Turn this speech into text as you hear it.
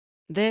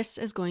This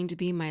is going to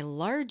be my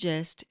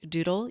largest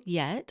doodle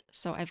yet.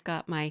 So I've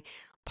got my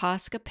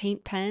Posca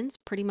paint pens,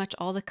 pretty much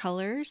all the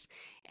colors,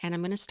 and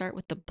I'm going to start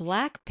with the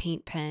black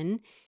paint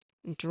pen,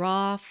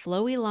 draw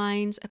flowy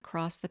lines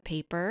across the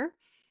paper.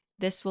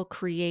 This will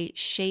create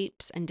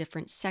shapes and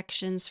different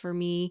sections for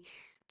me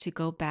to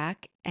go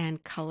back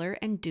and color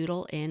and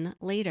doodle in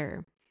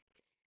later.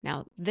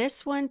 Now,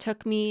 this one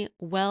took me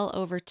well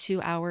over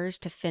 2 hours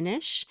to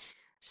finish,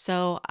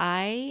 so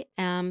I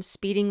am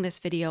speeding this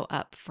video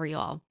up for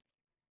y'all.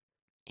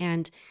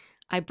 And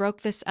I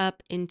broke this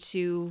up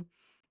into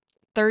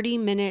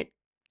 30-minute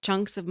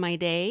chunks of my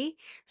day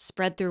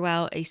spread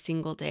throughout a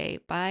single day.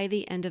 By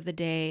the end of the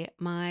day,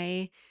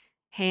 my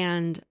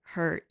hand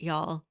hurt,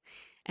 y'all.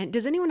 And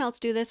does anyone else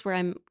do this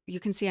where you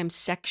can see I'm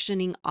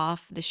sectioning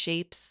off the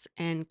shapes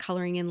and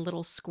coloring in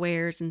little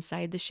squares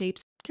inside the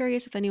shapes?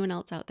 Curious if anyone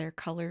else out there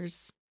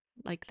colors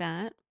like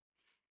that.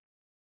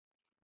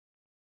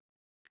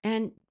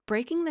 And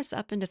breaking this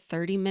up into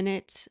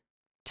 30-minute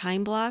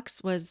time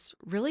blocks was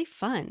really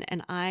fun.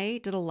 And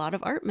I did a lot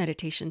of art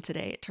meditation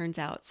today, it turns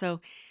out. So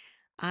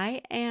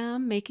I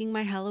am making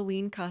my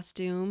Halloween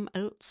costume.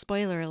 Oh,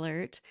 spoiler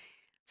alert.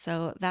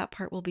 So that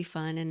part will be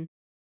fun. And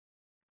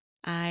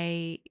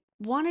I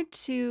wanted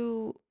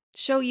to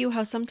show you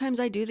how sometimes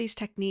I do these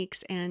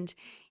techniques. And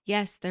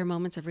yes, there are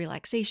moments of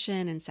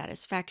relaxation and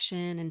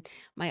satisfaction and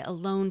my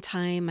alone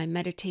time, my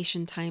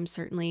meditation time,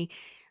 certainly.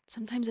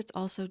 Sometimes it's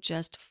also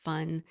just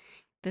fun.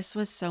 This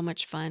was so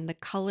much fun. The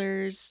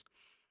colors,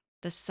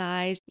 the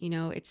size,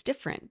 it's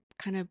different.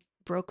 Kind of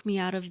broke me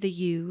out of the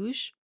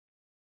huge.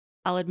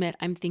 I'll admit,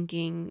 I'm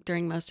thinking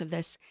during most of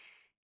this,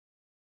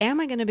 am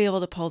I going to be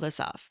able to pull this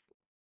off?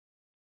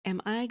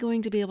 Am I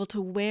going to be able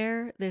to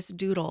wear this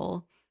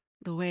doodle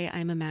the way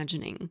I'm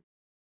imagining?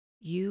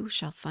 You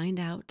shall find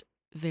out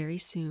very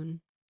soon.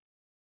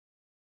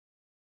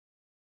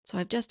 So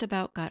I've just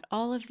about got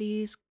all of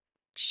these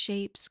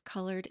shapes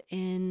colored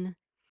in,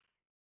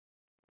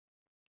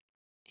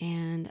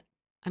 and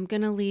I'm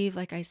going to leave,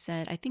 like I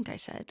said, I think I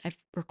said, I've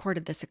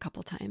recorded this a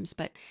couple times,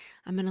 but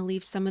I'm going to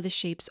leave some of the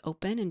shapes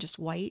open and just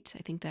white.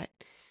 I think that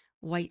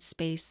white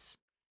space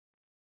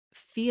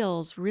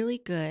feels really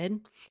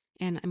good.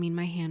 And I mean,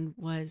 my hand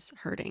was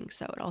hurting,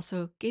 so it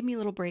also gave me a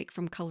little break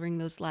from coloring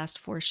those last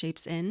four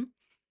shapes in.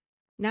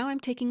 Now I'm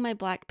taking my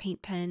black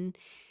paint pen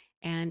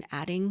and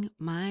adding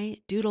my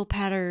doodle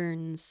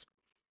patterns.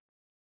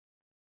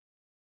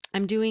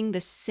 I'm doing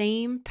the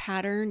same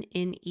pattern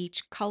in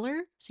each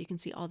color. So you can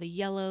see all the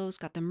yellows,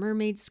 got the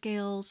mermaid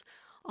scales,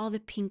 all the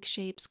pink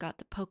shapes, got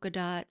the polka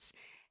dots,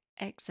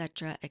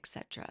 etc.,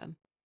 etc.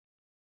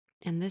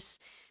 And this,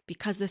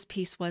 because this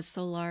piece was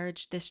so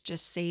large, this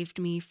just saved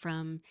me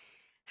from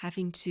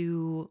having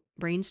to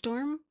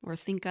brainstorm or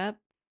think up,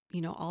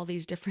 all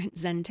these different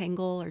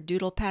Zentangle or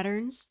doodle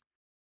patterns.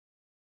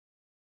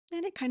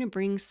 And it kind of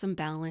brings some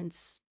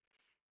balance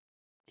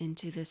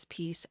into this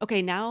piece.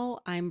 Okay, now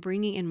I'm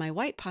bringing in my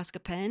white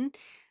Posca pen,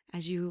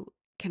 as you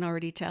can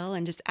already tell,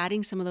 and just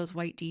adding some of those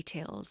white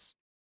details.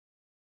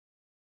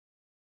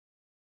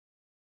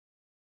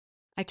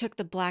 I took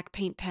the black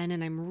paint pen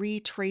and I'm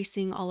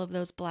retracing all of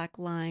those black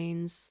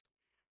lines.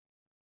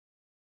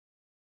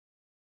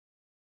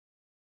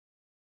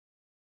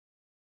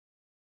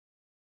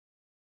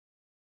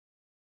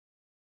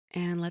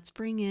 And let's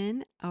bring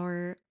in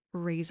our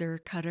razor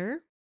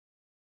cutter.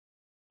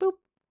 Boop.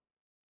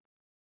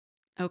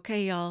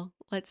 Okay, y'all,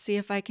 let's see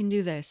if I can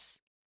do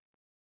this.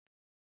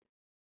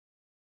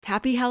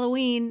 Happy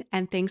Halloween,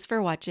 and thanks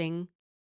for watching.